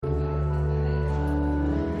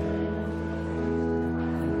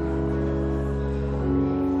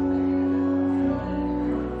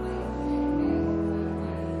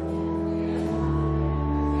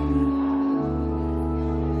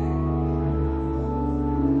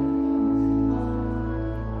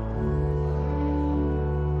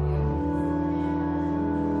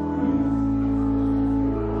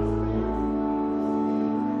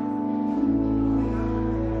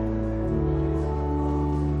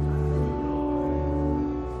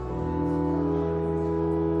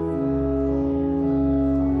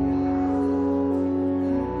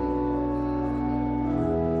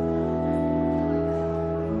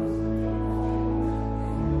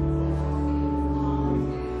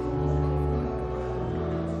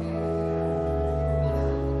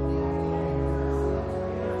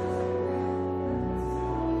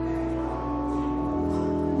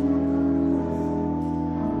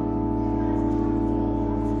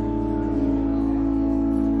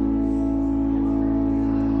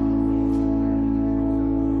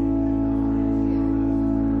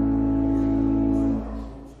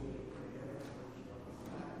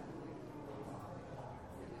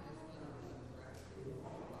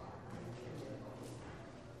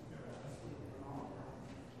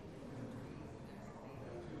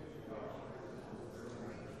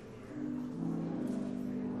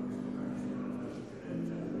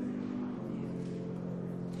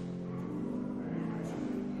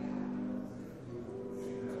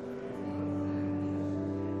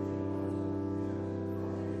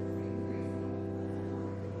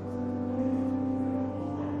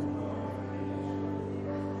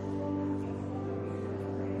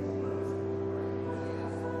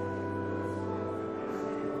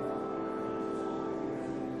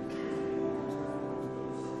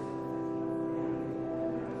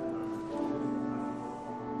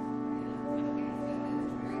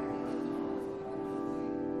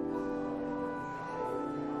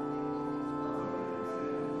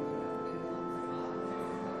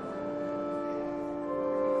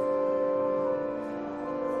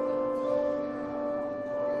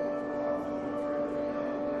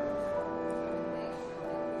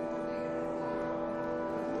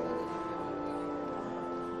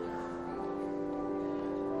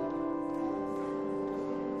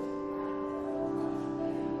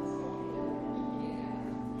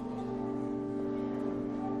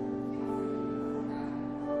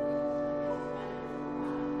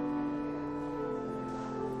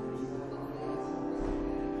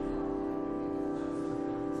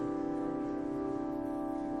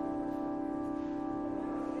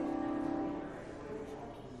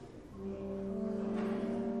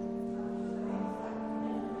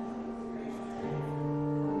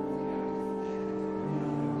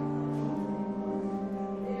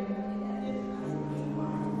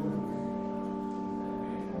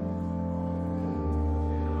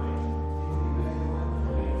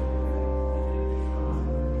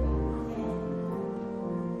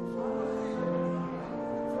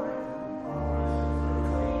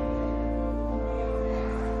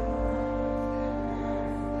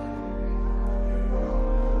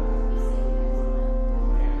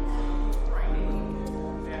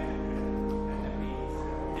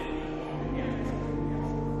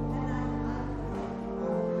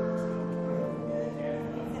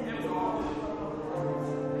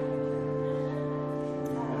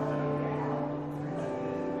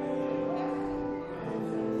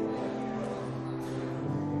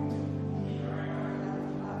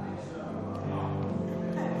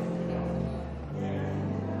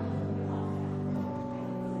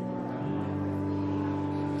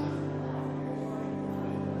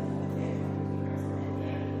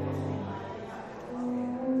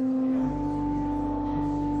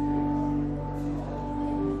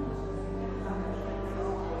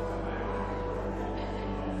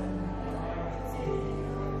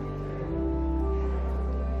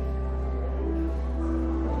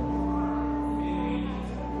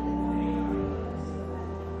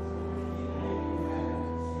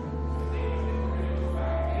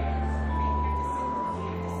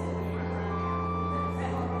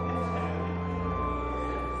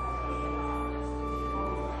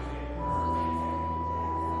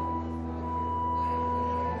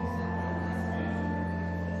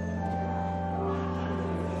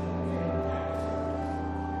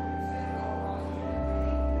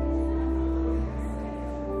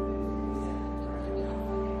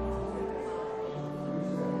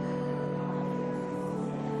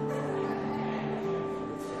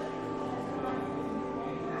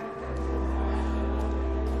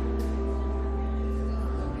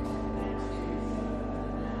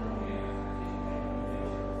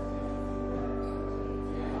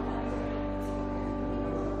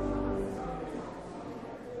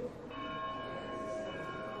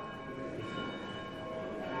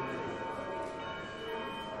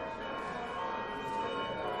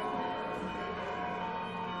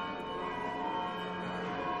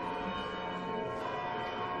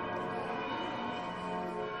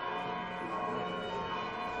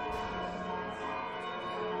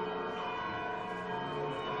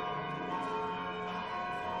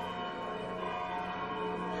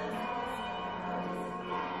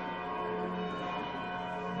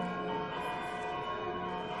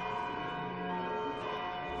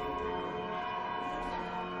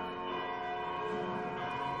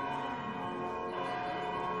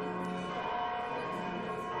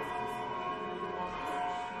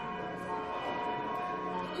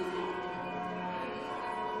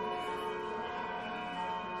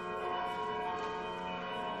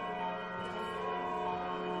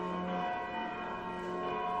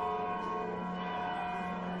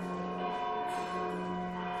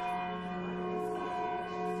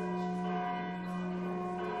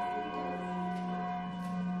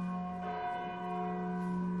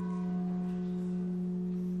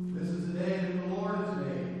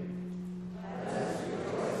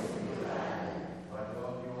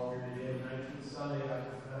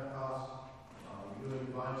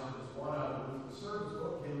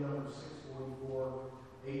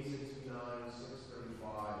869, 635,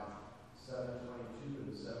 722,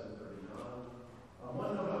 and 739.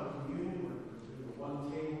 One note on communion, we're doing a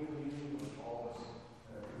one-table communion with all of us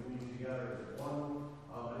communing together as one.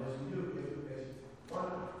 And as we do,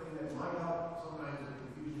 one thing that might help sometimes in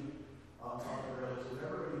confusion on the rails is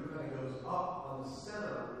everybody kind of goes up on the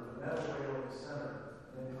center, with the metal rail in the center,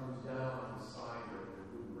 and then comes down on the side where the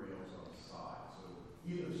wooden rails on the side. So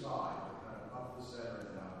either side, but kind of up the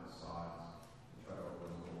center and down the sides. Try to open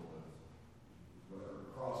a little bit.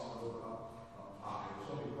 Whatever, crossing over up top. There's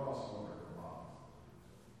so many crossing over at the bottom.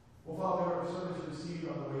 Well, Father, our service received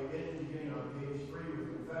on the way in, beginning on page 3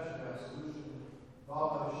 with confession and absolution,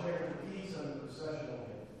 followed by the sharing of peace and the processional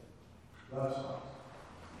hymn. Let us rise.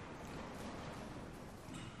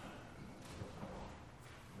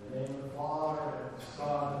 In the name of the Father, and of the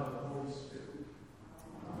Son, and of the Holy Spirit.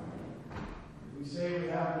 Amen. If we say we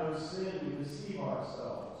have no sin, we deceive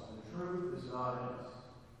ourselves, and the truth is not in us.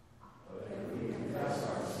 But if we confess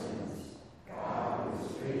our sins, God, who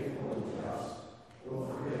is faithful and just, will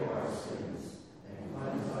forgive our sins and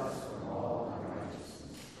cleanse us from all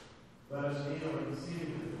unrighteousness. Let us kneel and receive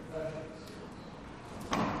the confession of sins.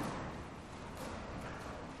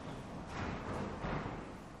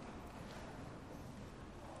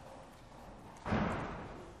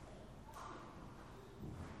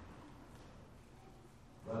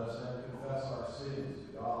 Let us then confess our sins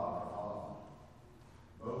to God our Father.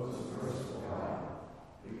 Moses first of all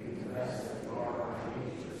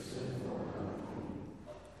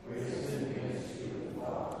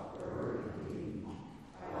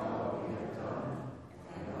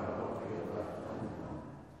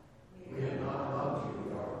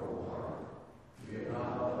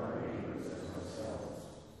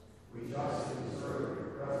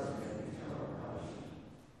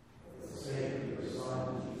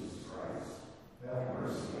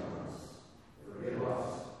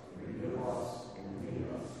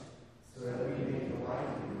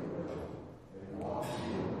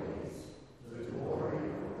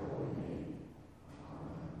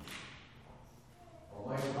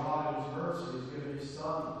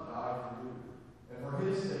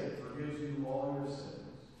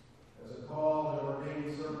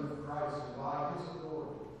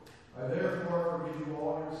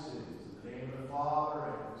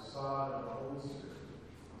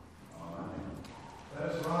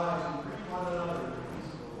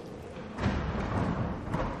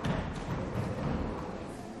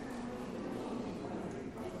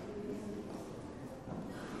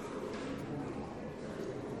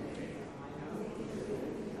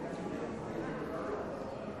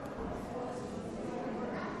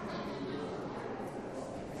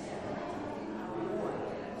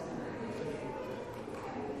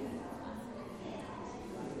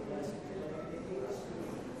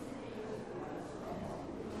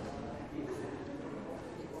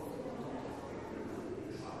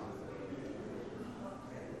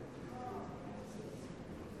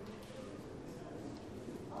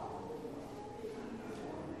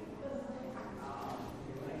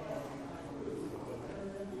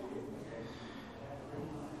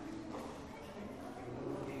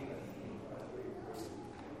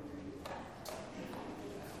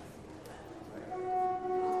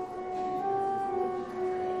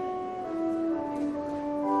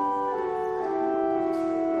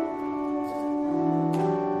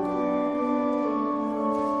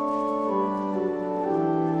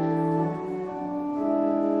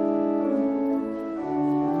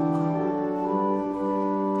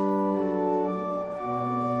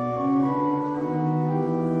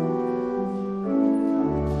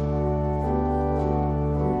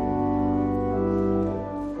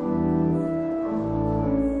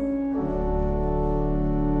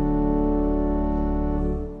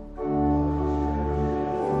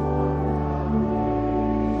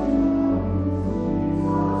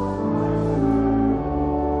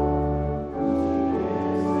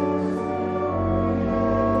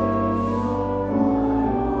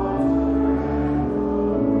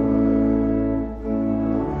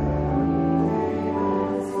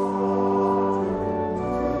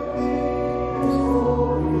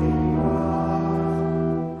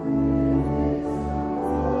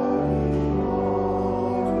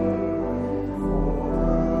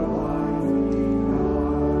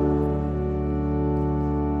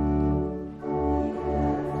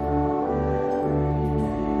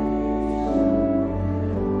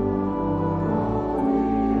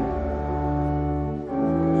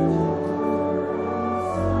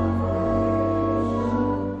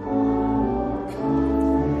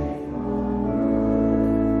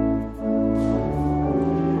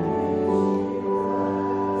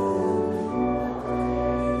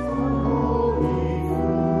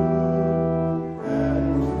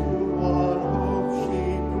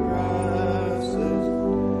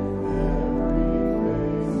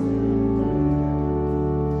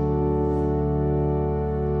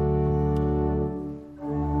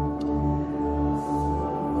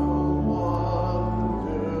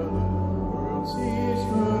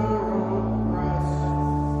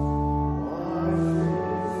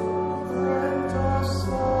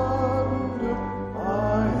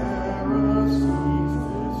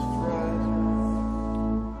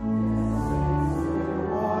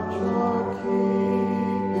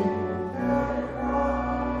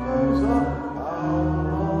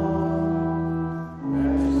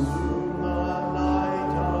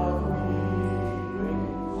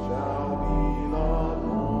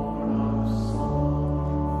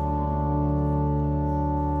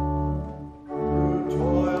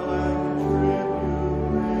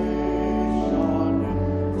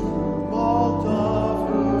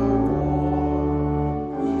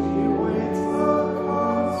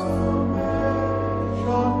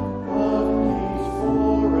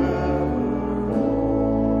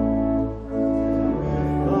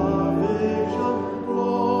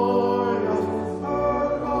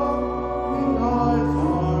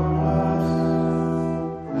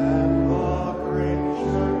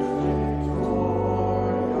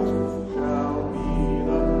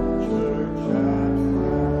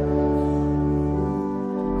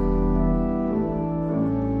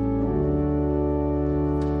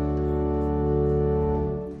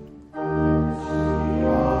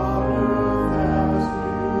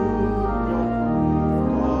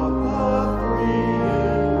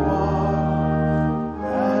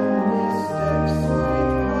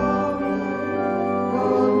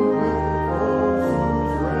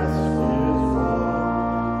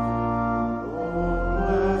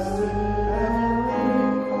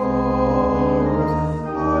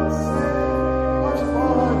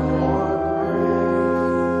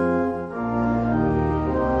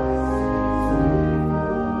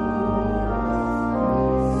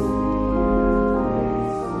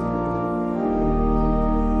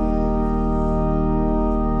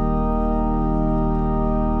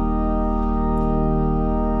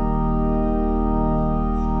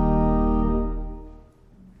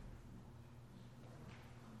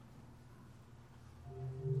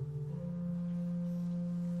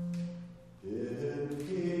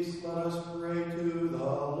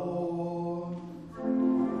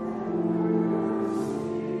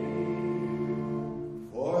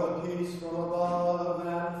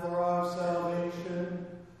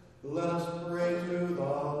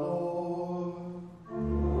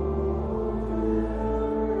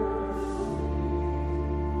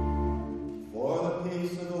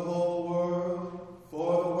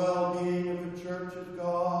of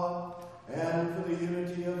God, and for the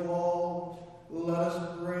unity of all, let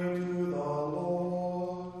us pray to the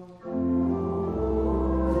Lord.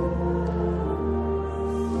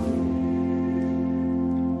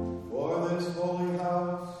 For this holy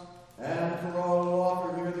house, and for all who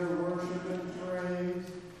offer here their worship and praise,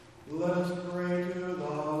 let us pray to the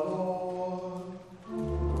Lord.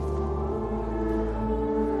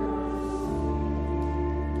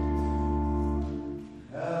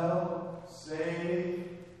 Help,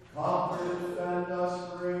 save, comfort, defend us,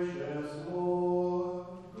 gracious Lord.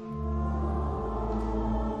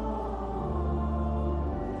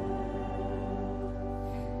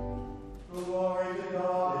 Glory to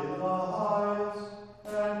God in the highest,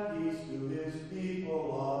 and peace to his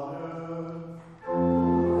people on earth.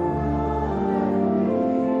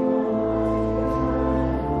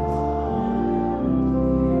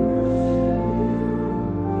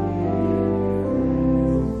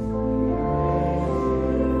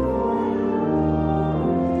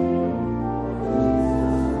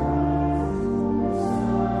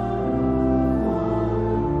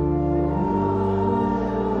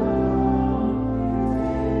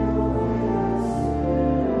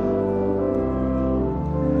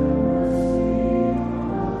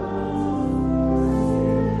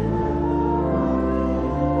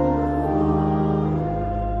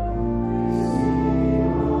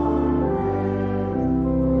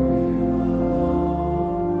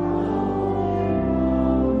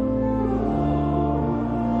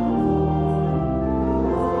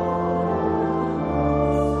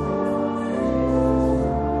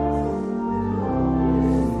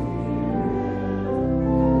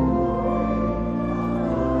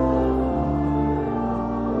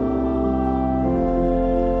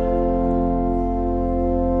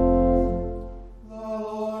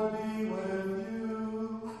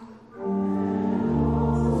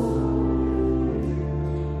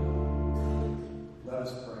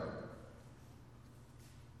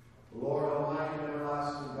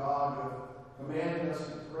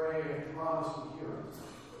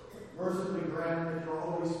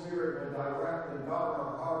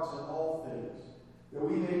 That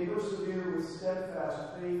we may persevere with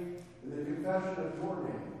steadfast faith in the confession of your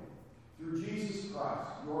name, through Jesus Christ,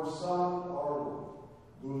 your Son, our Lord,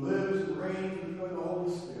 who lives and reigns with you in the Holy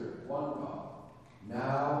Spirit, one God,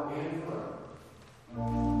 now and forever.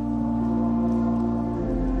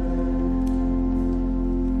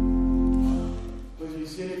 Please be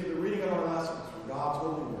seated for the reading of our lessons from God's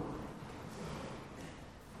holy word.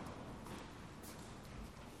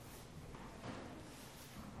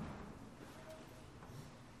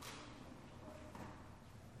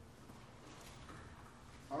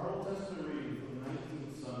 Our Old Testament reading from the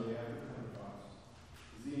 19th Sunday after Pentecost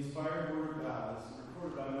is the inspired Word of God as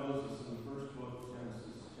recorded by Moses in the first book of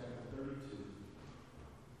Genesis, chapter 32.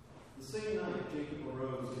 The same night Jacob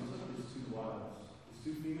arose and took his 2 wives, his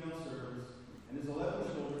 2 female servants, and his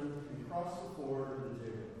 11 children, and crossed the ford of the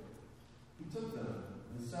Jabbok. He took them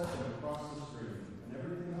and set them across the stream, and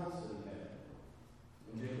everything else that he had.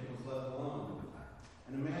 And Jacob was left alone,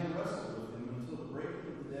 and a man wrestled with him until the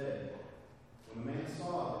breaking of the day. When the man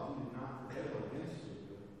saw that he did not prevail against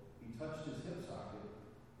Jacob, he touched his hip socket,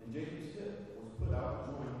 and Jacob's hip was put out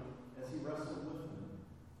of joint as he wrestled with him.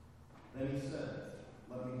 Then he said,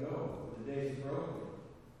 "Let me go, for the day is broken."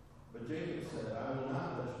 But Jacob said, "I will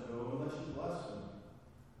not let you go unless you bless me."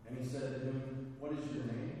 And he said to him, "What is your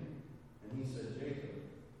name?" And he said,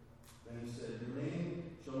 "Jacob." Then he said, "Your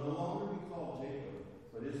name shall no longer be called Jacob,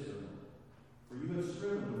 but Israel. For you have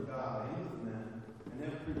striven with God and with men, and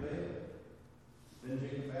have prevailed." Then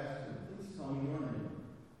Jacob asked him, "Please tell me your name."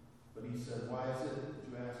 But he said, "Why is it that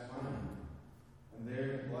you ask my name?" And there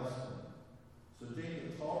he blessed him. So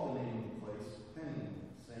Jacob called the name of the place Peniel,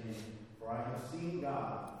 saying, "For I have seen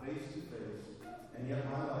God face to face, and yet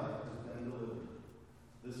my life has been delivered."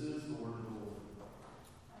 This is the word of the Lord.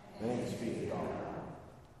 Thanks be to God.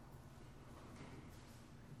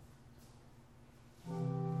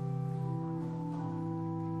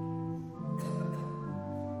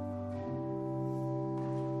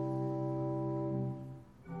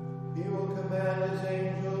 He will command his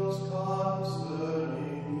angels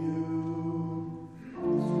concerning you.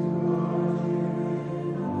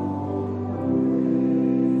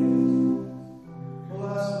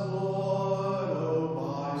 Bless the Lord, O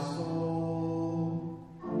my soul,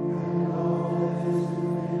 and all that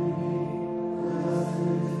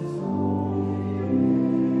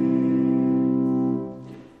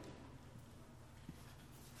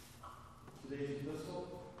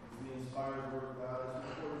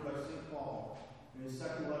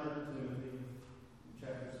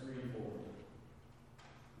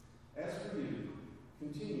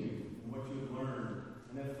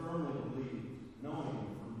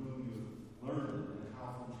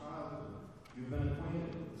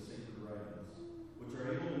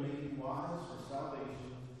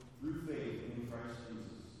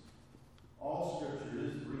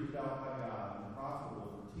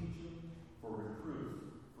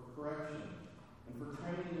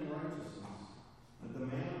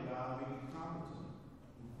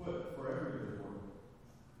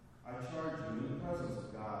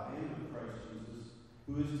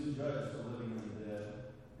who is to judge the living and the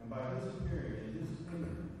dead, and by his appearing in his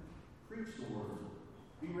kingdom, preach the word.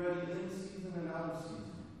 Be ready in season and out of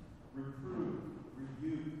season. Reprove,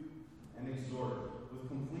 rebuke, and exhort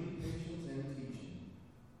with complete patience and teaching.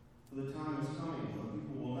 For the time is coming when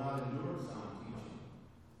people will not endure sound teaching,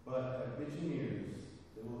 but have itching ears.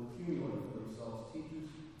 They will accumulate for themselves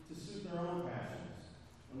teachers to suit their own passions,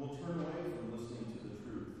 and will turn away from listening to the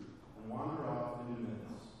truth and wander off into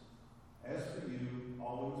myths. As for you,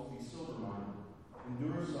 always be sober-minded,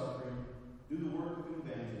 endure suffering, do the work of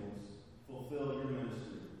evangelists, fulfill your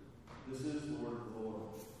ministry. This is the word of the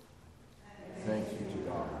Lord. Thank you to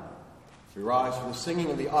God. We rise for the singing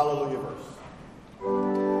of the Alleluia verse.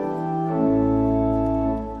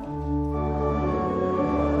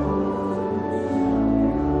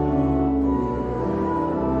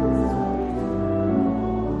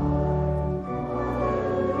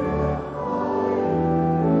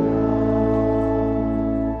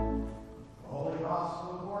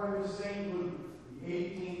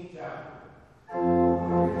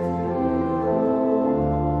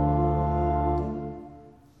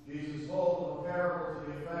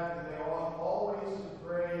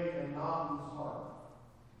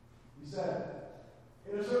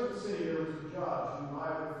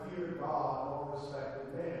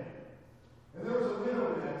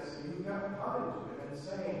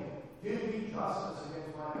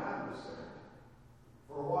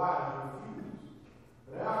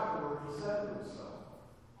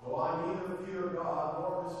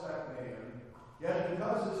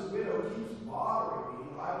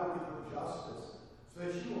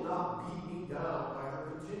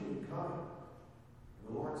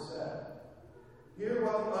 Hear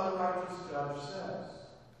what the unrighteous judge says.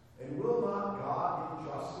 And will not God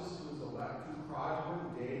give justice to his elect who cry to him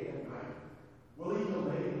day and night? Will he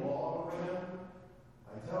delay long over them?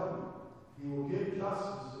 I tell you, he will give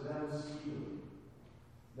justice to them speedily.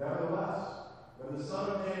 Nevertheless, when the Son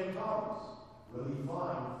of Man comes, will he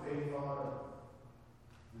find faith on earth?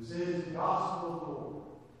 This is the gospel of the Lord.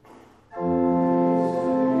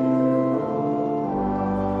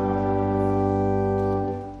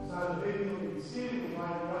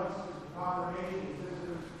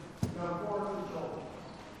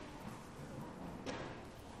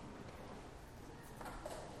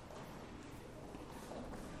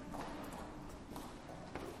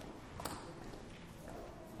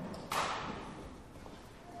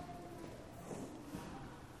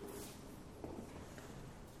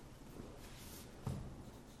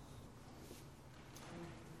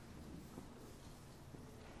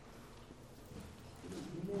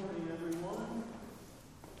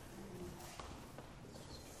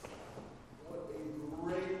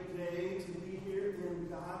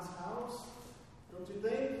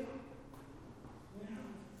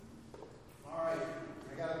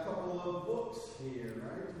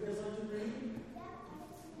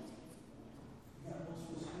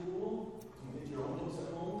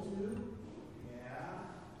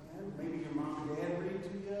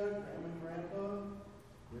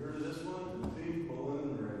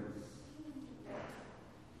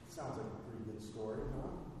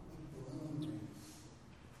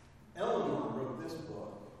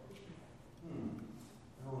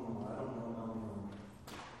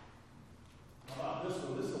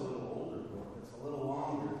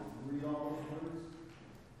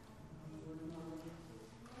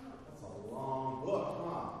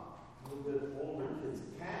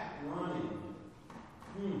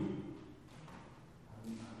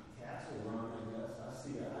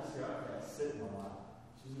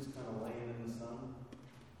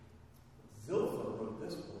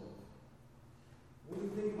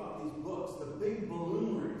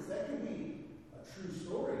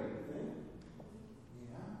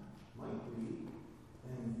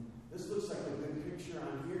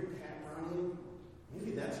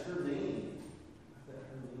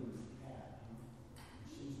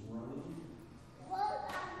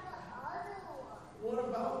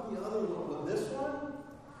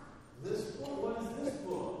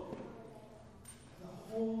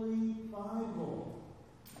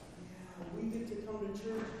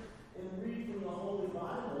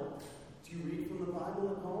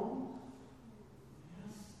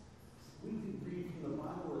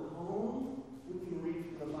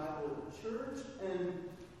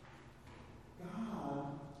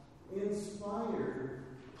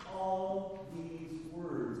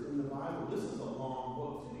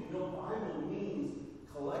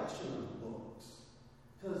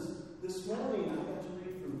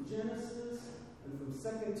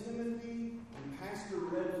 Timothy, and Pastor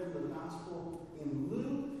read from the Gospel in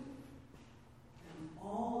Luke, and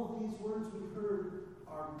all of these words we heard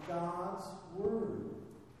are God's Word.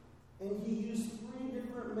 And He used 3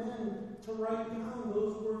 different men to write down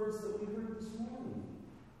those words that we heard this morning.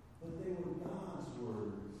 But they were God's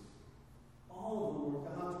words. All of them were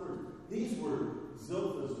God's words. These were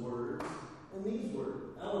Zilpha's words, and these were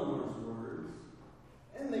Eleanor's words.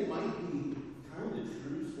 And they might be kind of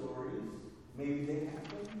true stories. Maybe they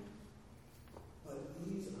happened. But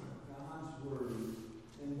these are God's words,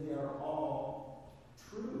 and they are all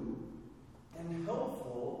true and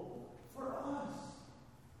helpful for us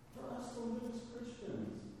to live as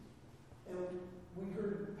Christians. And we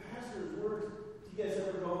heard Pastor's words. Do you guys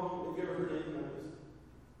ever go home? Have you ever heard anything like this?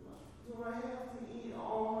 Do I have to eat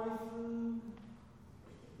all my food?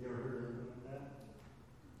 You ever heard anything like that?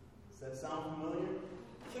 Does that sound familiar?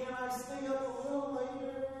 Can I stay up a little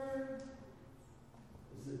later?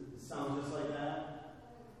 Does it sound just like that?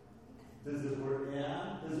 Does it work?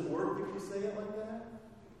 Yeah? Does it work if you say it like that?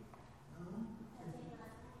 No?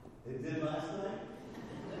 It did last night?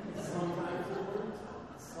 Sometimes it works.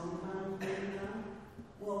 Sometimes maybe not.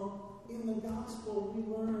 Well, in the gospel we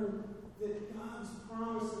learn that God's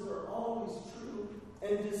promises are always true.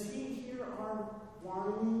 And does He hear our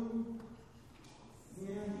whining?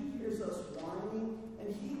 Yeah, He hears us whining.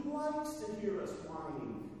 And He likes to hear us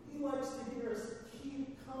whining. He likes to hear us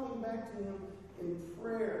keep coming back to Him in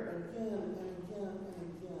prayer again and again and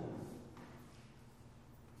again.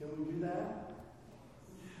 Can we do that?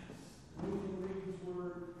 Yes. We can read His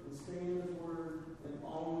Word and stay in His Word and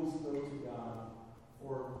always go to God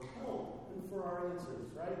for help and for our answers,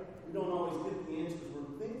 right? We don't always get the answers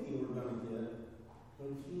we're thinking we're going to get, but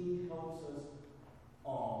He helps us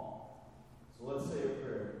all. So let's say a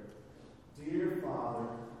prayer. Dear Father,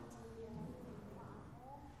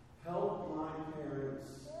 help my parents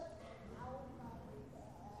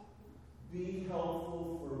be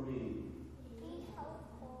helpful for me.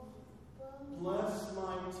 Bless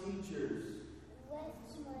my teachers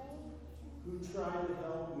who try to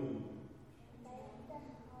help me.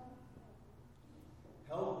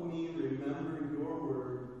 Help me remember your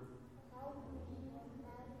word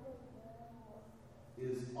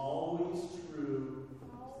is always true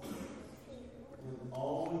and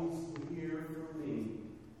always here for me.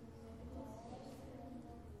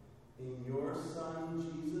 In your Son,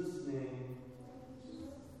 Jesus' name,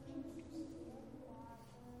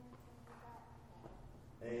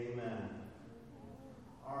 amen.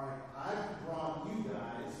 All right, I've brought you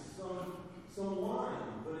guys some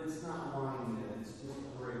wine, but it's not wine yet, it's just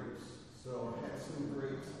grapes. So have some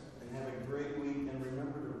grapes and have a great week, and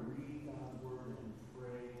remember to read God's Word and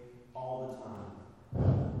pray all the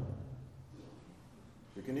time.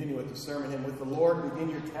 We continue with the sermon hymn, With the Lord Begin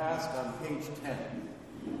Your Task, on page 10.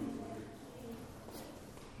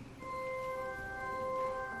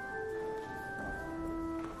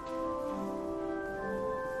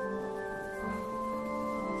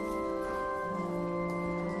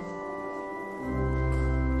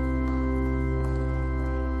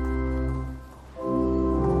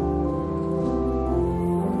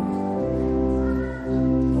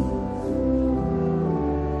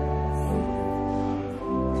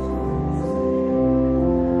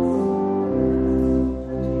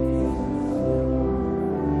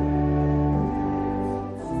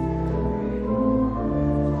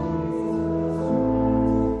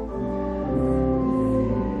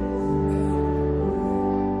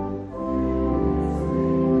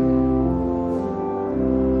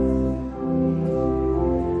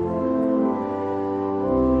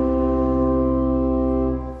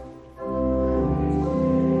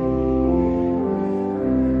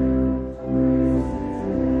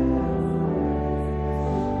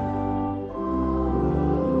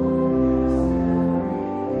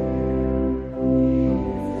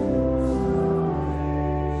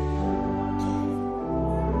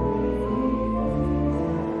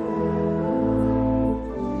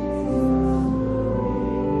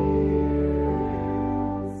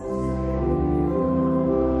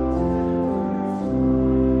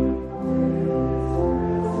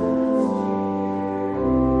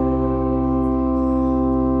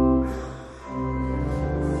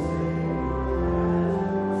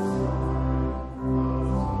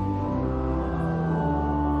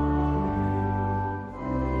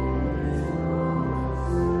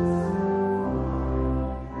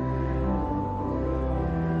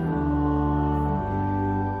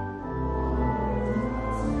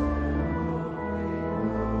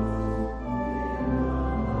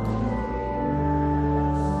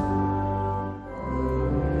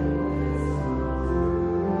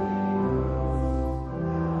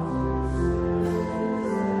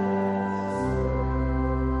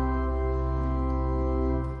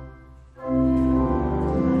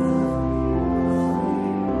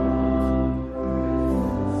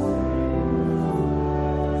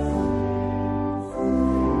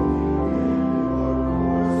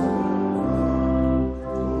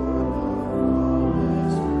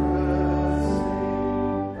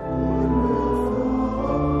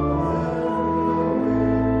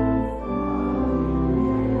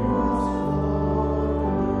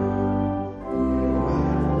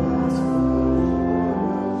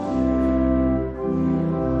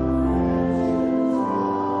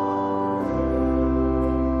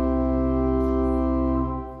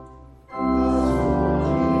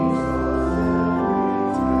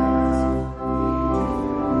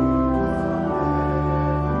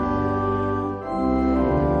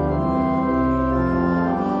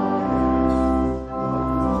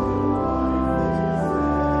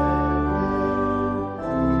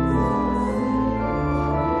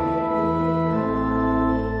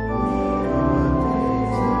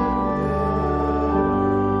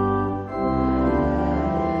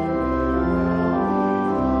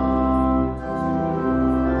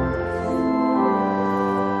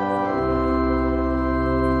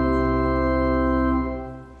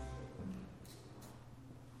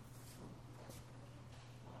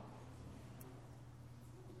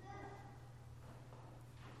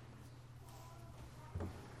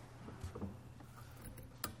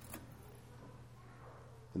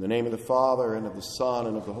 In the name of the Father, and of the Son,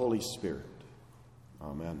 and of the Holy Spirit.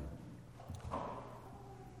 Amen.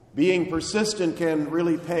 Being persistent can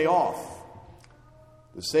really pay off.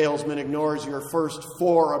 The salesman ignores your first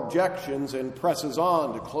 4 objections and presses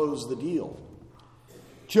on to close the deal.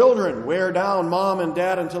 Children wear down mom and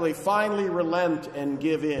dad until they finally relent and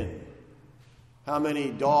give in. How many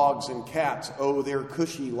dogs and cats owe their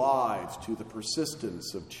cushy lives to the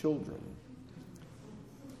persistence of children?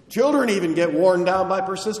 Children even get worn down by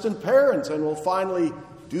persistent parents and will finally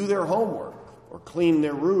do their homework or clean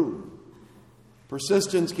their room.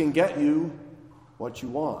 Persistence can get you what you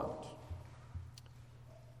want.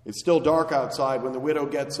 It's still dark outside when the widow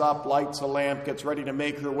gets up, lights a lamp, gets ready to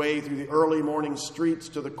make her way through the early morning streets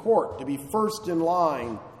to the court to be first in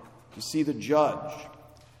line to see the judge.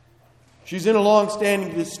 She's in a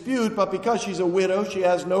long-standing dispute, but because she's a widow, she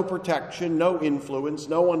has no protection, no influence,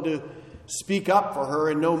 no one to speak up for her,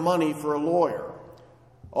 and no money for a lawyer.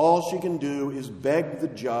 All she can do is beg the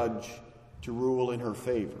judge to rule in her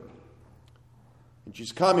favor. And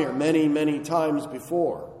she's come here many, many times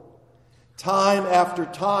before. Time after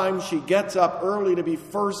time, she gets up early to be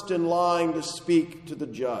first in line to speak to the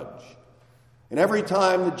judge. And every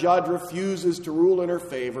time the judge refuses to rule in her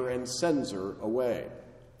favor and sends her away.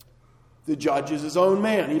 The judge is his own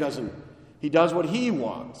man. He does what he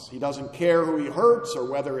wants. He doesn't care who he hurts or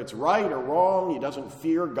whether it's right or wrong. He doesn't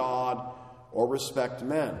fear God or respect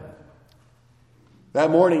men. That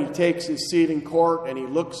morning he takes his seat in court and he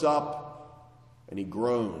looks up and he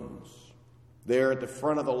groans. There at the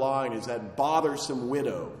front of the line is that bothersome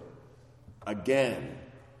widow again.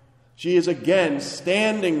 She is again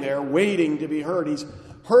standing there waiting to be heard. He's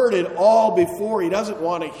heard it all before. He doesn't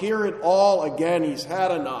want to hear it all again. He's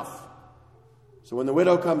had enough. So when the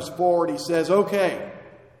widow comes forward, he says, Okay,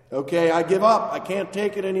 I give up. I can't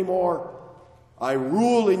take it anymore. I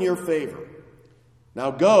rule in your favor.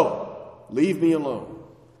 Now go, leave me alone.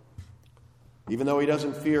 Even though he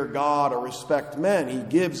doesn't fear God or respect men, he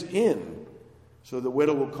gives in so the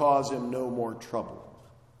widow will cause him no more trouble.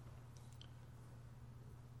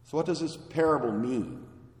 So what does this parable mean?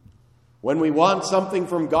 When we want something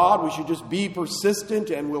from God, we should just be persistent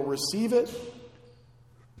and we'll receive it.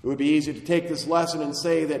 It would be easy to take this lesson and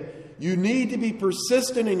say that you need to be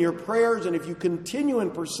persistent in your prayers, and if you continue in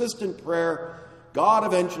persistent prayer, God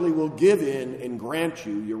eventually will give in and grant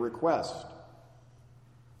you your request.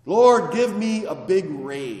 Lord, give me a big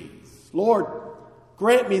raise. Lord,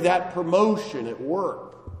 grant me that promotion at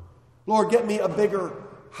work. Lord, get me a bigger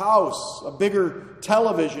house, a bigger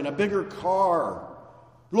television, a bigger car.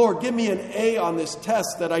 Lord, give me an A on this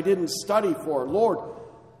test that I didn't study for. Lord,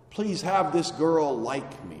 please have this girl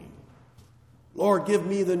like me. Lord, give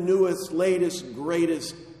me the newest, latest,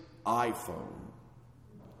 greatest iPhone.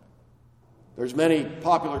 There's many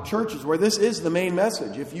popular churches where this is the main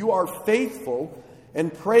message. If you are faithful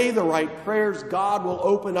and pray the right prayers, God will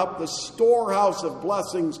open up the storehouse of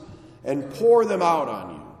blessings and pour them out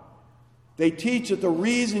on you. They teach that the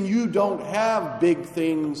reason you don't have big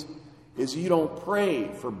things is you don't pray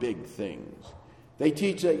for big things. They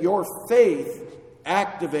teach that your faith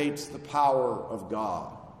activates the power of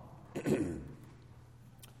God.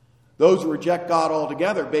 Those who reject God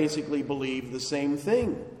altogether basically believe the same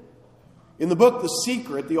thing. In the book The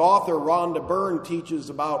Secret, the author Rhonda Byrne teaches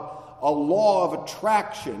about a law of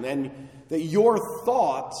attraction and that your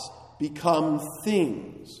thoughts become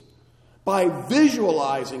things. By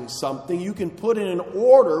visualizing something, you can put it in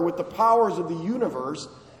order with the powers of the universe,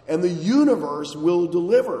 and the universe will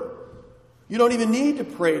deliver. You don't even need to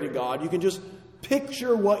pray to God. You can just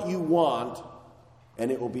picture what you want, and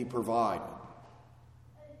it will be provided.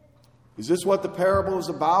 Is this what the parable is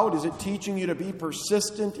about? Is it teaching you to be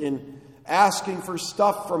persistent in asking for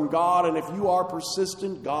stuff from God, and if you are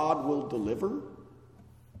persistent, God will deliver? Well,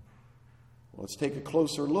 let's take a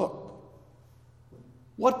closer look.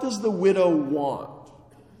 What does the widow want?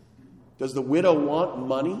 Does the widow want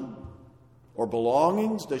money or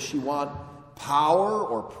belongings? Does she want power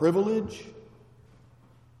or privilege?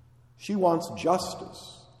 She wants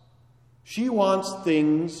justice. She wants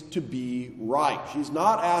things to be right. She's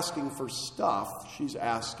not asking for stuff. She's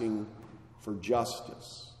asking for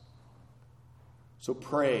justice. So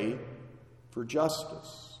pray for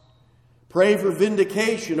justice. Pray for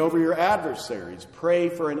vindication over your adversaries. Pray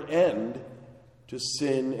for an end to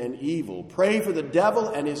sin and evil. Pray for the devil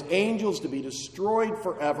and his angels to be destroyed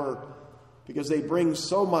forever because they bring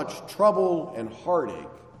so much trouble and heartache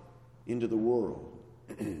into the world.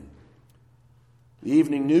 The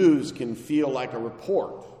evening news can feel like a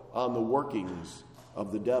report on the workings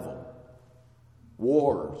of the devil.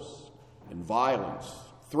 Wars and violence,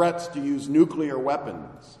 threats to use nuclear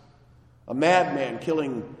weapons, A madman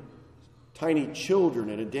killing tiny children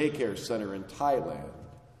at a daycare center in Thailand.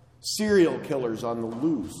 Serial killers on the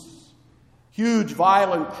loose. Huge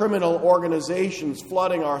violent criminal organizations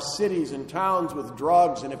flooding our cities and towns with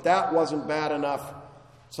drugs. And if that wasn't bad enough,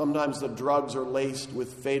 sometimes the drugs are laced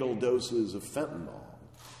with fatal doses of fentanyl.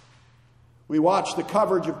 We watch the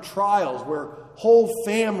coverage of trials where whole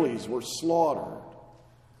families were slaughtered.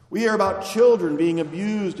 We hear about children being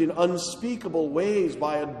abused in unspeakable ways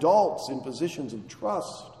by adults in positions of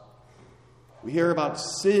trust. We hear about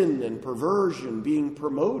sin and perversion being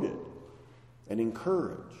promoted and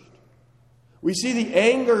encouraged. We see the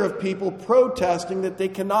anger of people protesting that they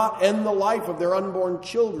cannot end the life of their unborn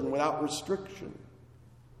children without restriction.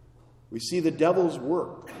 We see the devil's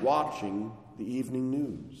work watching the evening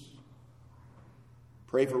news.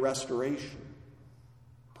 Pray for restoration.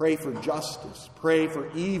 Pray for justice. Pray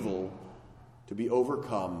for evil to be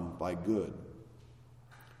overcome by good.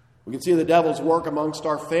 We can see the devil's work amongst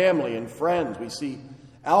our family and friends. We see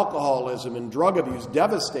alcoholism and drug abuse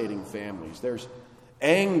devastating families. There's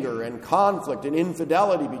anger and conflict and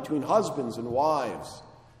infidelity between husbands and wives.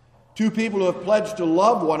 Two people who have pledged to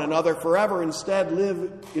love one another forever instead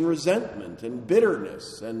live in resentment and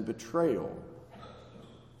bitterness and betrayal.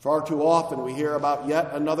 Far too often we hear about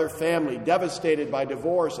yet another family devastated by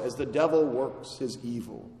divorce as the devil works his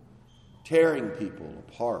evil, tearing people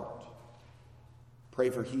apart. Pray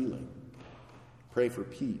for healing. Pray for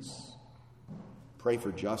peace. Pray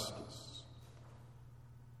for justice.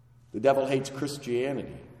 The devil hates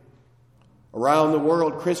Christianity. Around the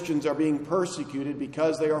world, Christians are being persecuted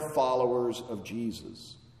because they are followers of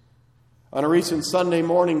Jesus. On a recent Sunday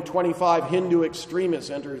morning, 25 Hindu extremists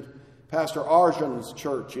entered Pastor Arjan's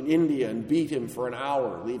church in India and beat him for an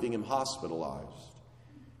hour, leaving him hospitalized.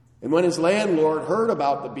 And when his landlord heard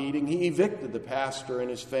about the beating, he evicted the pastor and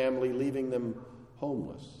his family, leaving them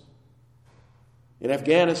homeless. In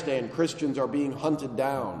Afghanistan, Christians are being hunted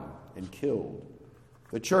down and killed.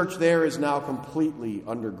 The church there is now completely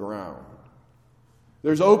underground.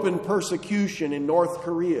 There's open persecution in North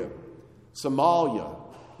Korea, Somalia,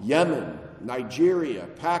 Yemen, Nigeria,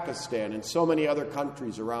 Pakistan, and so many other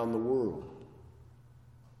countries around the world.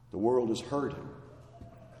 The world is hurting.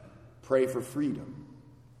 Pray for freedom.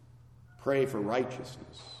 Pray for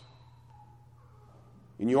righteousness.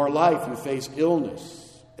 In your life, you face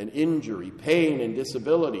illness and injury, pain and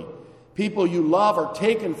disability. People you love are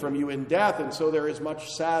taken from you in death, and so there is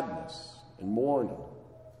much sadness and mourning.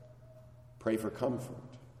 Pray for comfort.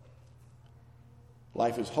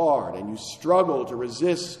 Life is hard, and you struggle to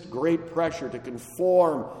resist great pressure to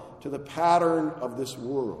conform to the pattern of this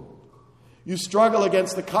world. You struggle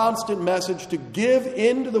against the constant message to give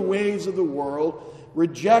in to the ways of the world,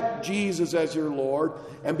 reject Jesus as your Lord,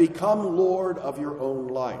 and become Lord of your own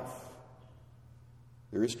life.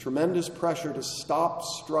 There is tremendous pressure to stop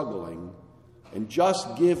struggling and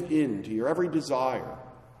just give in to your every desire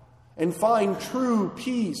and find true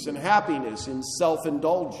peace and happiness in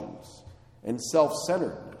self-indulgence and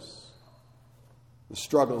self-centeredness. The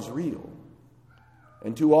struggle's real.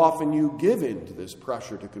 And too often you give in to this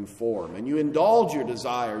pressure to conform, and you indulge your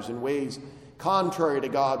desires in ways contrary to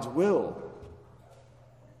God's will.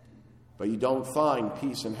 But you don't find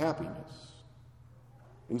peace and happiness.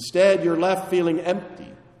 Instead, you're left feeling empty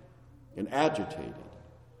and agitated.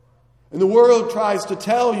 And the world tries to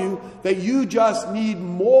tell you that you just need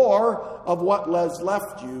more of what has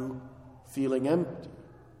left you feeling empty.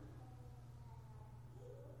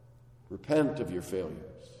 Repent of your failures.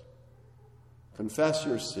 Confess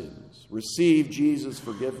your sins. Receive Jesus'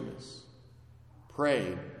 forgiveness.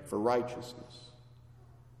 Pray for righteousness.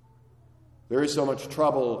 There is so much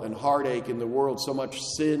trouble and heartache in the world, so much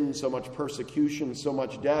sin, so much persecution, so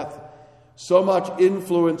much death, so much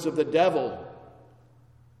influence of the devil.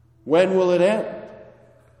 When will it end?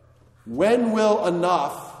 When will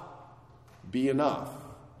enough be enough?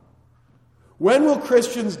 When will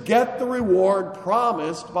Christians get the reward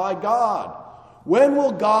promised by God? When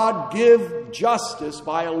will God give justice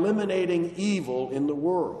by eliminating evil in the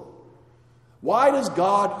world? Why does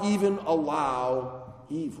God even allow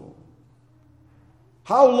evil?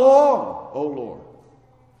 How long, O Lord?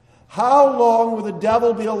 How long will the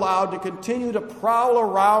devil be allowed to continue to prowl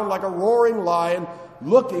around like a roaring lion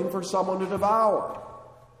looking for someone to devour?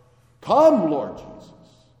 Come, Lord Jesus.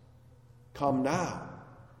 Come now.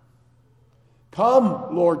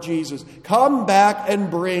 Come, Lord Jesus. Come back and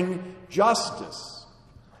bring justice.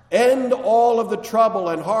 End all of the trouble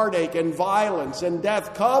and heartache and violence and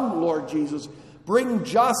death. Come, Lord Jesus. Bring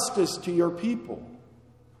justice to your people.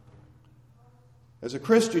 As a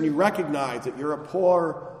Christian, you recognize that you're a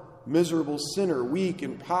poor, miserable sinner, weak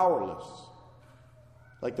and powerless.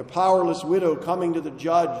 Like the powerless widow coming to the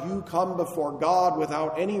judge, you come before God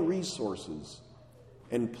without any resources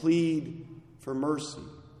and plead for mercy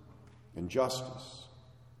and justice.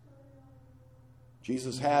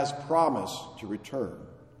 Jesus has promised to return.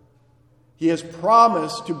 He has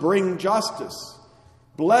promised to bring justice.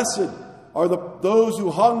 Blessed are those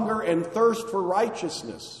who hunger and thirst for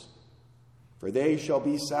righteousness, for they shall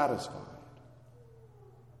be satisfied.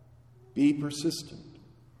 Be persistent.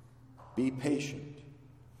 Be patient.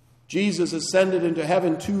 Jesus ascended into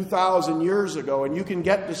heaven 2,000 years ago, and you can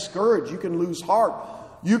get discouraged. You can lose heart.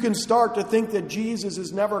 You can start to think that Jesus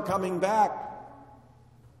is never coming back.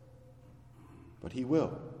 But he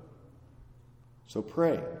will. So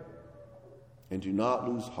pray and do not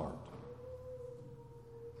lose heart.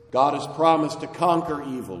 God has promised to conquer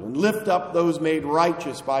evil and lift up those made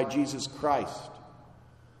righteous by Jesus Christ.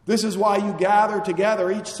 This is why you gather together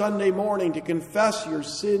each Sunday morning to confess your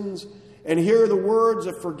sins and hear the words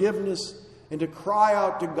of forgiveness and to cry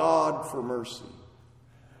out to God for mercy.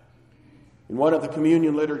 In one of the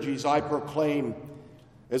communion liturgies, I proclaim,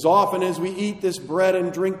 as often as we eat this bread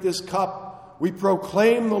and drink this cup, we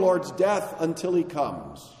proclaim the Lord's death until he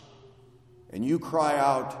comes. And you cry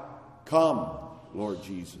out, "Come, Lord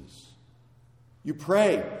Jesus." You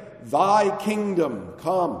pray, "Thy kingdom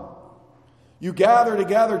come." You gather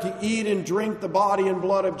together to eat and drink the body and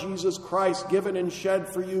blood of Jesus Christ, given and shed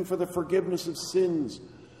for you for the forgiveness of sins.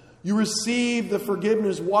 You receive the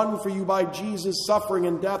forgiveness won for you by Jesus' suffering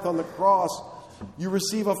and death on the cross. You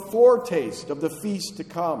receive a foretaste of the feast to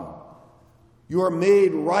come. You are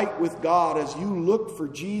made right with God as you look for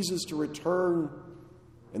Jesus to return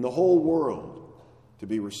and the whole world to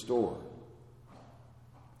be restored.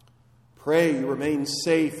 Pray you remain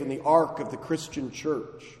safe in the ark of the Christian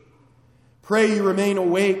church. Pray you remain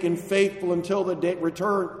awake and faithful until the day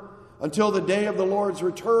of the Lord's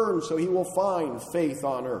return, so he will find faith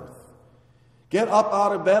on earth. Get up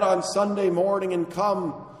out of bed on Sunday morning and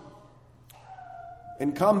come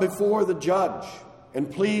before the judge and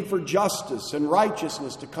plead for justice and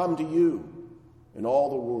righteousness to come to you and all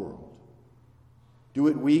the world. Do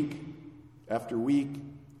it week after week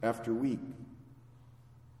after week.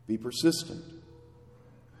 Be persistent.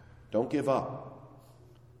 Don't give up.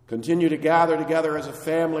 Continue to gather together as a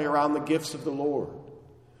family around the gifts of the Lord.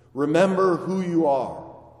 Remember who you are.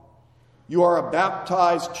 You are a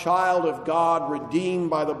baptized child of God, redeemed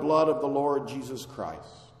by the blood of the Lord Jesus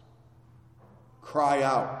Christ. Cry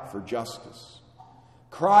out for justice.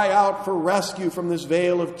 Cry out for rescue from this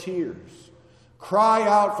vale of tears. Cry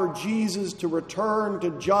out for Jesus to return to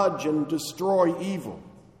judge and destroy evil.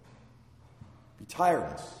 Be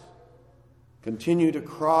tireless. Continue to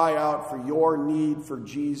cry out for your need for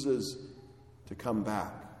Jesus to come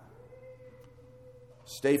back.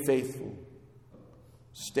 Stay faithful.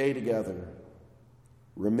 Stay together.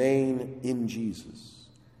 Remain in Jesus.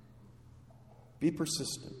 Be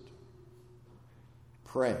persistent.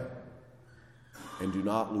 Pray. And do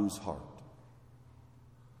not lose heart.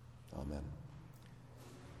 Amen.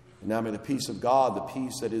 And now may the peace of God, the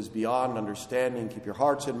peace that is beyond understanding, keep your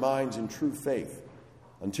hearts and minds in true faith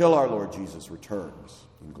until our Lord Jesus returns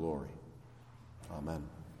in glory. Amen.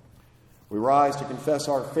 We rise to confess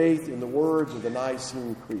our faith in the words of the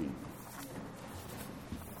Nicene Creed.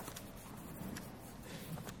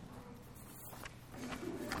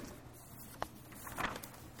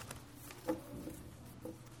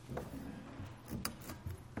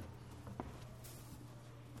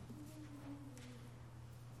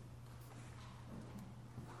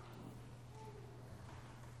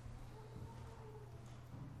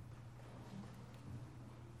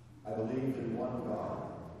 I believe in one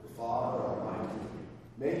God, the Father Almighty,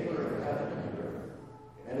 maker of heaven and earth,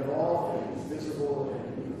 and of all things visible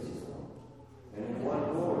and invisible, and in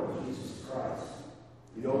one Lord Jesus Christ,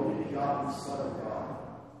 the only begotten Son of God,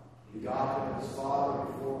 begotten of his Father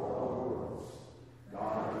before all worlds,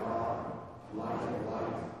 God of God, light of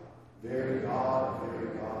light, very God of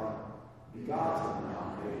very God, begotten,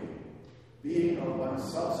 not made, being of one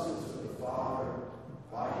substance with the Father,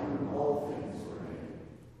 by whom all things were made,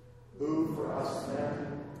 who for us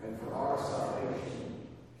men and for our salvation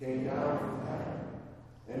came down from heaven,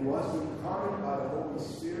 and was incarnate by the Holy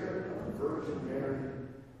Spirit of the Virgin Mary,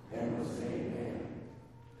 and was made man,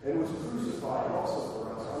 and was crucified also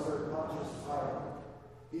for us under Pontius Pilate.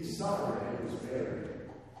 He suffered and was buried,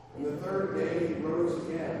 and the third day he rose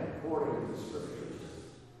again according to the Scriptures,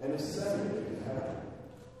 and ascended into heaven,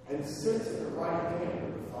 and sits at the right hand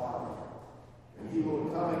of the Father. And he will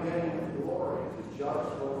come again with glory to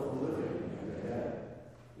judge both the living and the dead,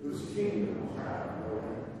 whose kingdom will have no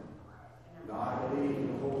end. And I believe in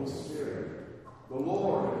the Holy Spirit, the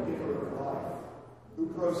Lord and giver of life, who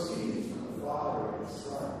proceeds from the Father and the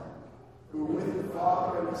Son, who with the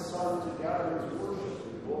Father and the Son together is worshipped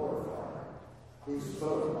and glorified, who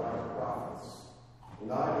spoke by the prophets.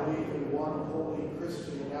 And I believe in one holy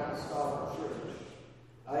Christian and apostolic church.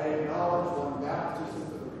 I acknowledge one baptism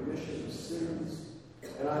for the remission of sins,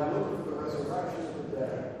 and I look for the resurrection of the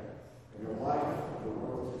dead and the life of the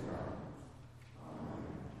world to come. Amen.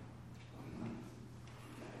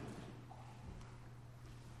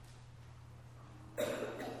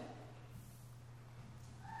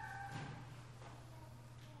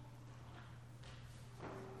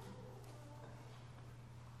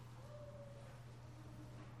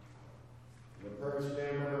 In the prayer today,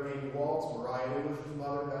 remember Amy Waltz, Mariah English's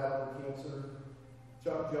mother, battled with cancer,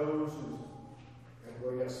 Chuck Jones, who's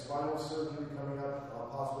going to have spinal surgery coming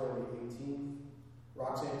up, possibly on the 18th.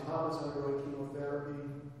 Roxanne Thomas undergoing chemotherapy.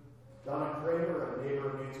 Donna Kramer, a neighbor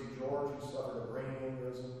of Nancy George, who suffered a brain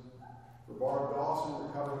aneurysm. For Barb Dawson,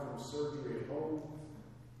 recovering from surgery at home.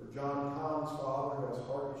 For John Kahn's father, who has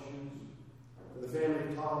heart issues. For the family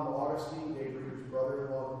of Tom Augustine, Dave Reeder's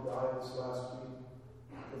brother-in-law, who died this last week.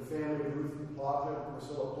 For the family of Ruth Plaja,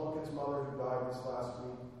 Priscilla Plunkett's mother, who died this last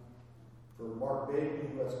week. For Mark Bailey,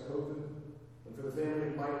 who has COVID. And for the family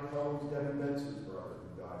of Mike Combs, Debbie Benson's brother,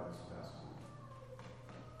 who died this past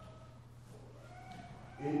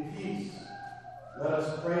week. In peace, let us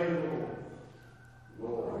pray to the Lord.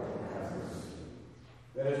 Lord, have mercy.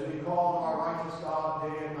 That as we call to our righteous God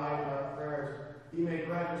day and night in our prayers, He may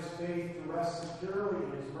grant us faith to rest securely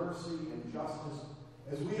in His mercy and justice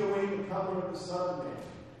as we await the coming of the Son of Man.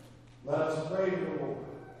 Let us pray to the Lord.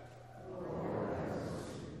 Lord, have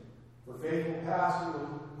mercy. For faithful pastors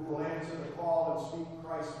who will answer the call and speak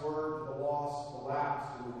Christ's word to the lost, the lapsed,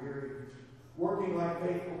 and the weary, working like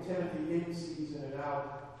faithful Timothy in season and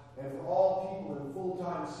out, and for all people in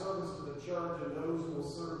full-time service to the church and those who will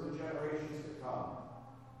serve the generations to come.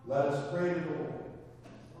 Let us pray to the Lord.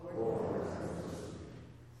 Lord,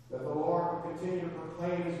 that the Lord will continue to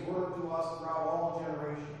proclaim His word to us throughout all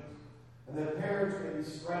generations, and that parents may be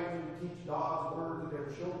strengthened to teach God's word to their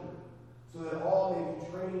children, so that all may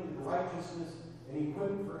be trained in righteousness and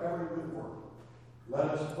equipped for every good work. Let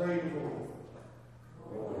us pray to the Lord.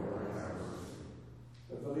 Lord,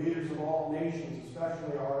 that the leaders of all nations,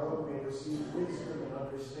 especially our own, may receive wisdom and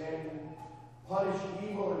understanding, punish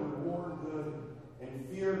evil and reward good, and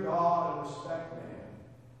fear God and respect man.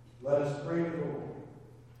 Let us pray to the Lord.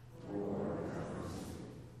 Lord,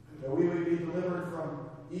 that we may be delivered from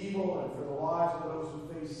evil and for the lives of those who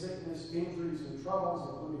face sickness, injuries, and troubles,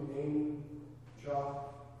 including Amy,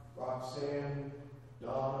 Chuck, Roxanne,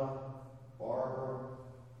 Donna, Barbara,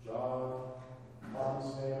 John,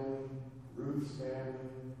 Tom's family, Ruth's family,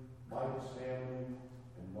 Mike's family,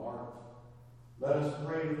 and Mark. Let us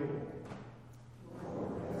pray to the Lord.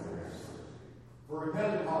 For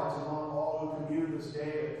repentant hearts among all who commune this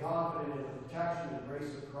day, confident in the protection and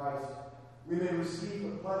grace of Christ, we may receive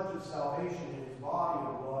the pledge of salvation in His body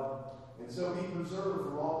and blood, and so be preserved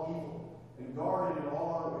from all evil and guarded in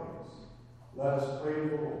all our ways. Let us pray to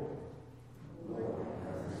the Lord. Lord,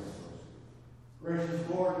 gracious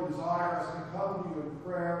Lord, you desire us to come to you in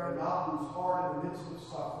prayer and not lose heart in the midst of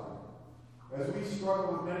suffering. As we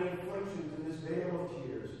struggle with many afflictions in this vale of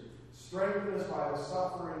tears, strengthen us by the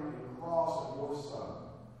suffering and cross of your Son.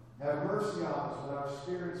 Have mercy on us when our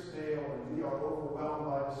spirits fail and we are overwhelmed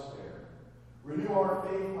by despair. Renew our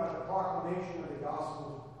faith by the proclamation of the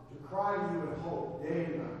gospel to cry to you in hope day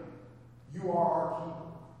and night. You are our keeper.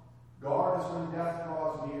 Guard us when death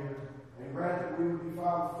draws near, and grant that we would be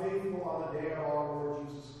found faithful on the day of our Lord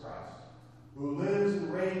Jesus Christ, who lives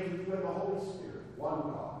and reigns with you in the Holy Spirit, one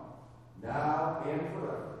God, now and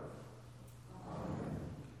forever.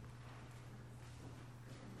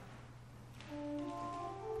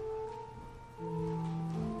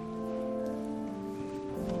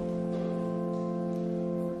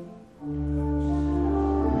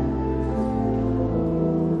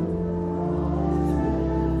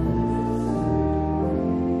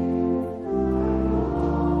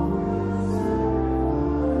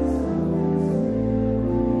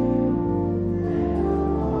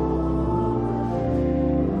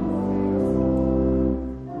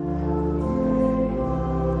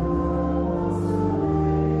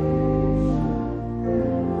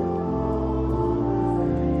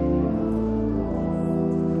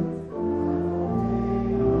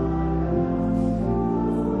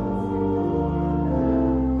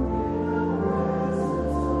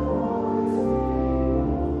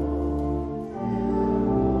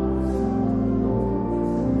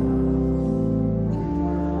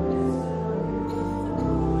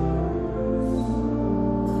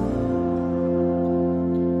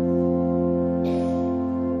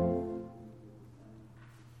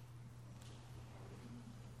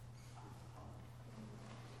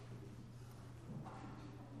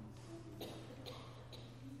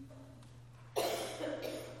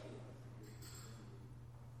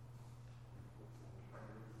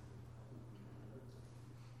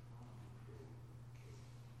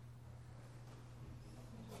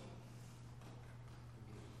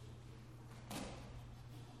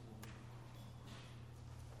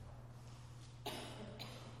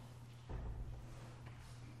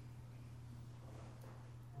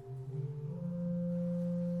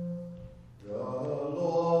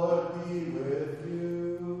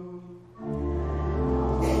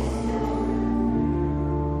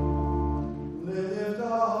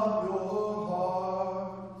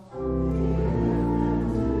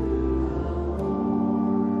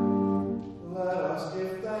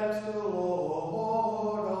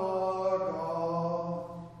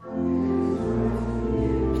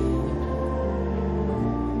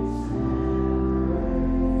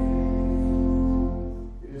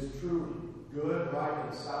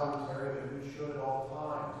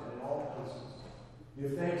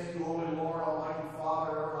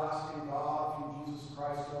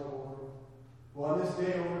 who on this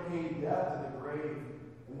day overcame death and the grave,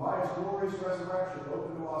 and by his glorious resurrection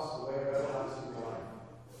opened to us the way of everlasting life.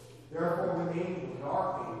 Therefore, with angels and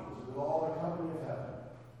archangels and with all the company of heaven,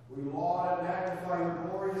 we laud and magnify your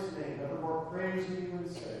glorious name, evermore praising you and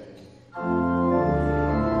saying,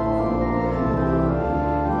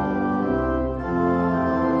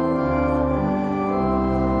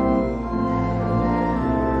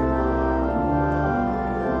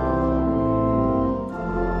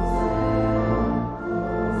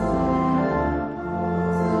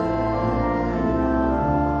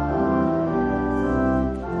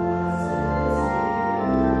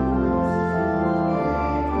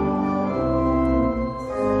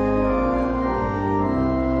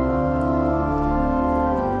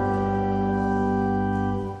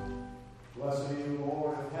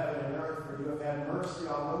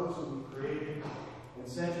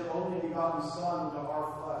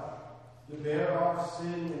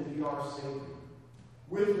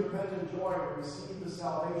 with repentant joy to receive the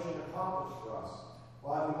salvation accomplished for us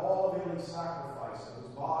by the all-availing sacrifice of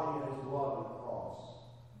his body and his blood on the cross.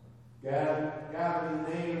 Gathered in the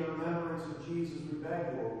name and remembrance of Jesus, we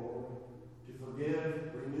beg you, O Lord, to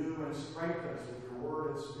forgive, renew, and strengthen us with your word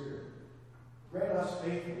and spirit. Grant us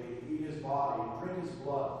faithfully to eat his body and drink his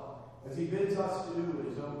blood, as he bids us to do in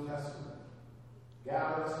his own testament.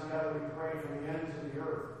 Gather us together, we pray, from the ends of the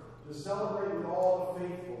earth, to celebrate with all the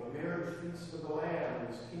faithful the marriage feast of the Lamb and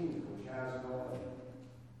his kingdom which has no end.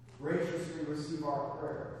 Graciously receive our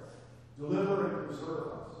prayer. Deliver and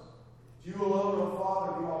preserve us. To you alone, O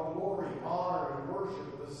Father, be all glory, honor, and worship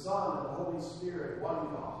of the Son and the Holy Spirit,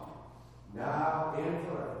 one God, now and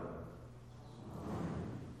forever. Amen.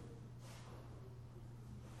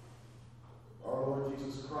 Our Lord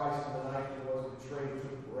Jesus Christ, in the night that he was betrayed,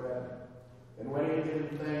 took bread. And when he had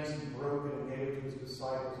given thanks, he broke it and gave it to his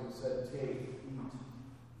disciples and said, "Take, eat.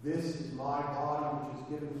 This is my body which is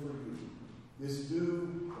given for you. This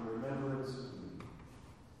do in remembrance of me."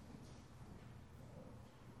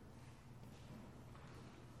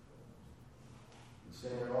 The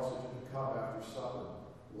Savior also took the cup after supper.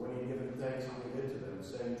 And when he had given thanks, he gave it to them,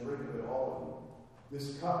 saying, "Drink of it, all of you.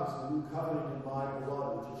 This cup is the new covenant in my blood,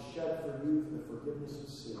 which is shed for you for the forgiveness of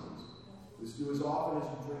sins. This do as often as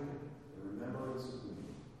you drink it in remembrance of me."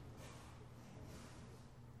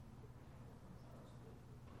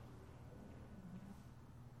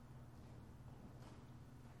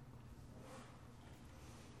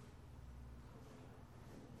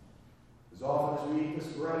 As often as we eat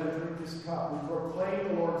this bread and drink this cup, we proclaim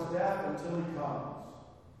the Lord's death until he comes.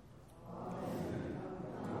 Amen.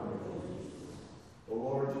 O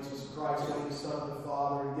Lord Jesus Christ, only Son of the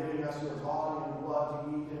Father, in giving us your body and blood to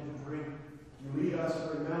eat and to drink, you lead us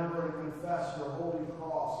to remember and confess your holy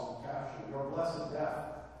cross and passion, your blessed death,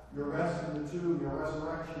 your rest in the tomb, your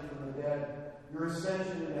resurrection from the dead, your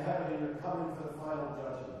ascension into heaven, and your coming for the final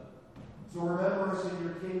judgment. So remember us in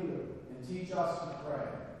your kingdom and teach us to pray.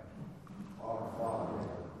 Our Father,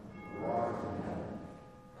 who art in heaven,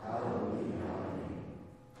 hallowed be thy name.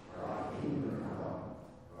 Thy kingdom come,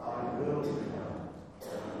 thy will be done,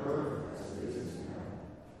 on earth as it is in heaven.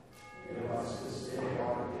 Give us this day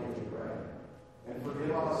our daily bread, and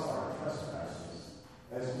forgive us our trespasses,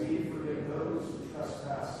 as we forgive those who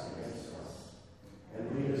trespass against us. And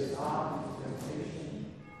lead us not into temptation,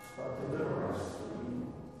 but deliver us from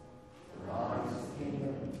evil. For thine is the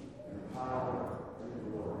kingdom, and the power, and the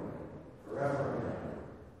glory, forever and ever.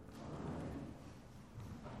 Amen.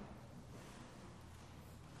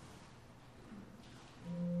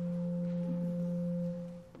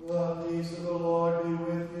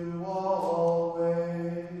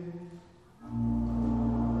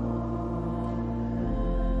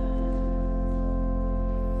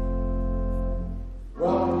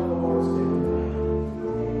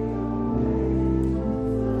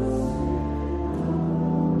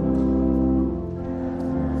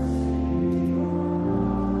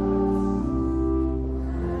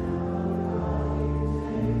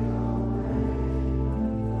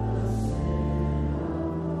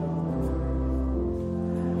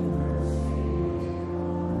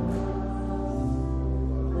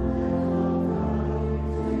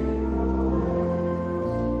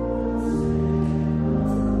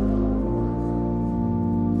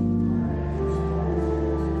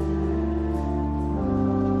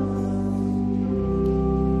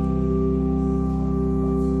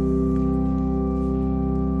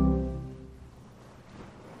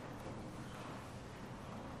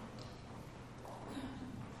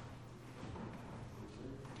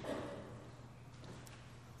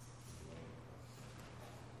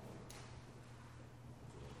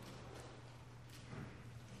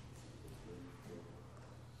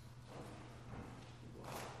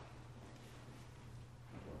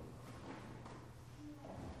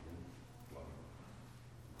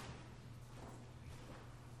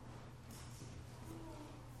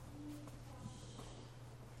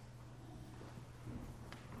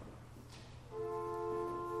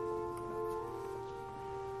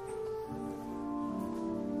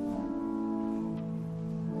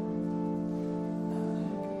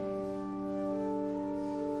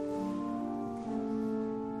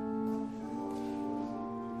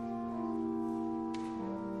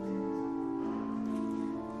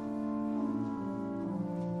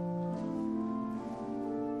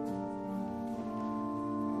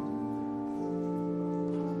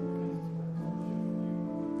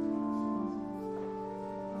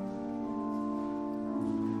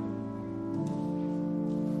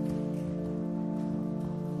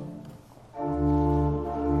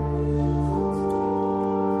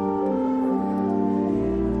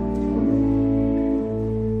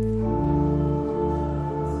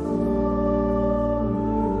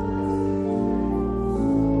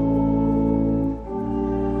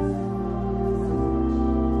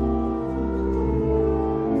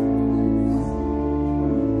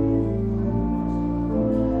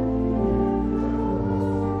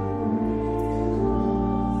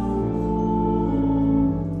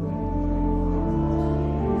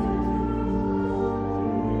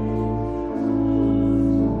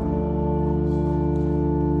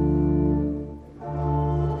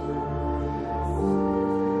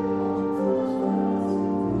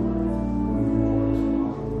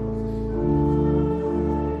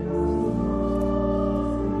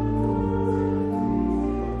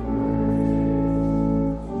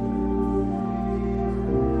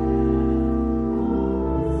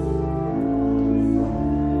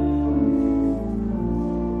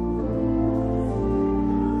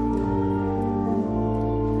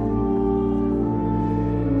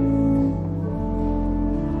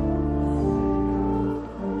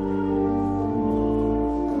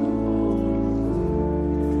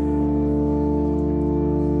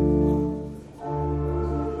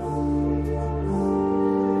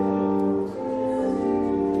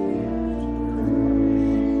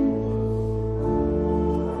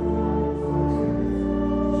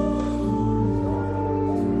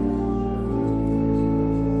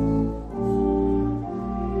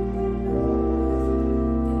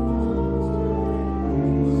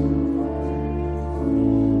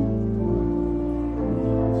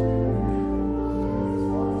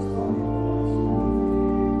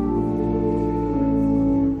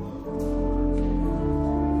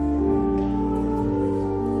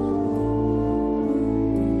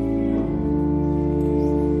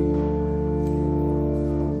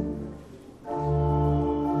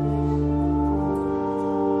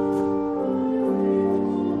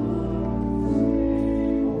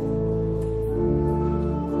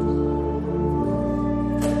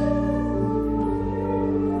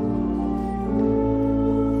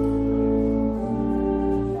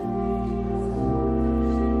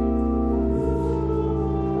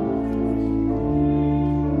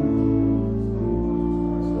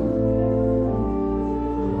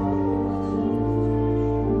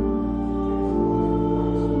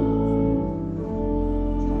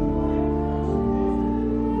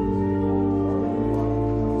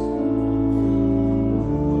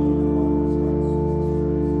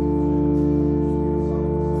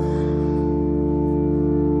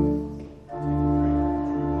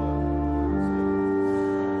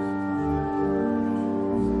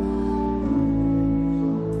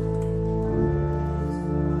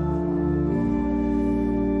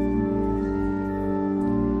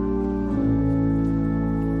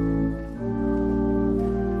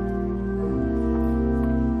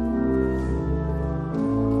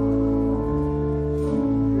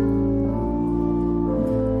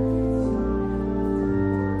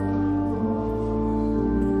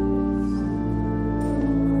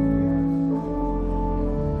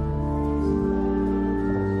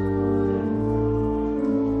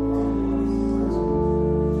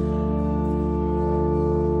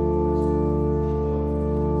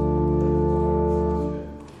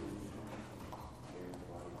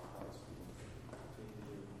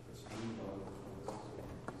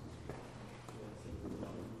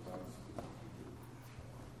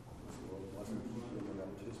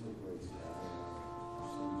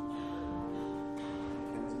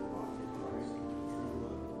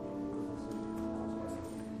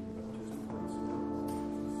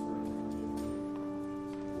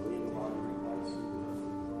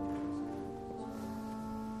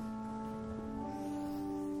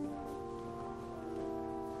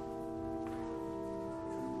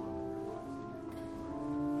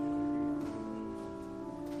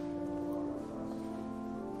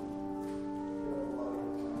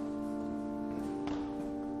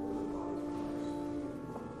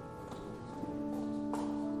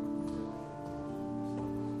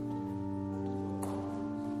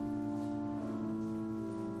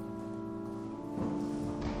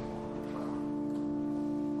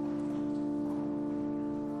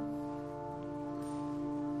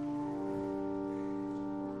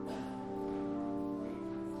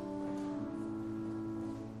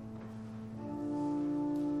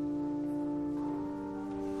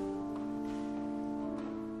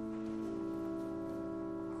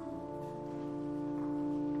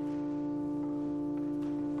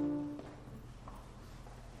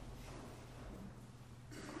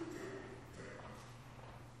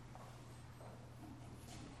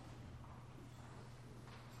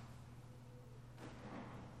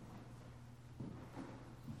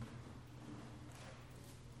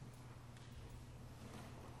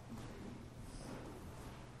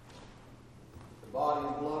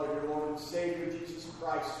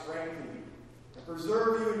 Christ strengthen you and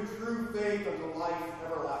preserve you in true faith unto life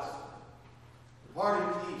everlasting. Depart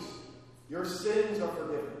in peace. Your sins are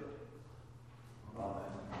forgiven.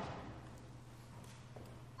 Amen.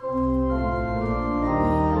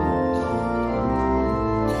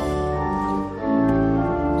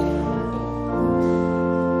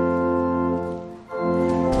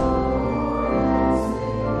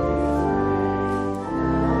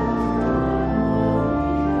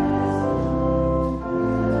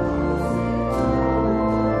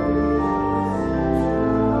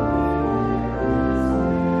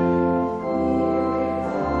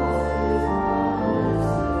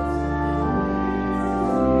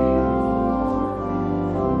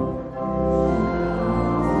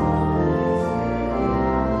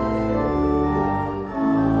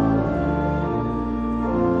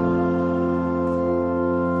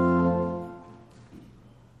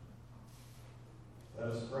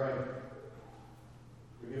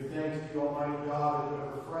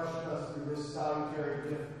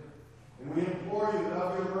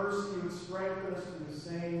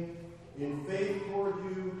 In faith toward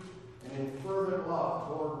you and in fervent love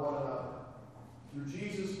toward one another. Through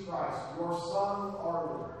Jesus Christ, your Son, our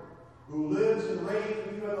Lord, who lives and reigns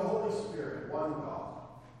with you in the Holy Spirit, one God,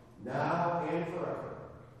 now and forever.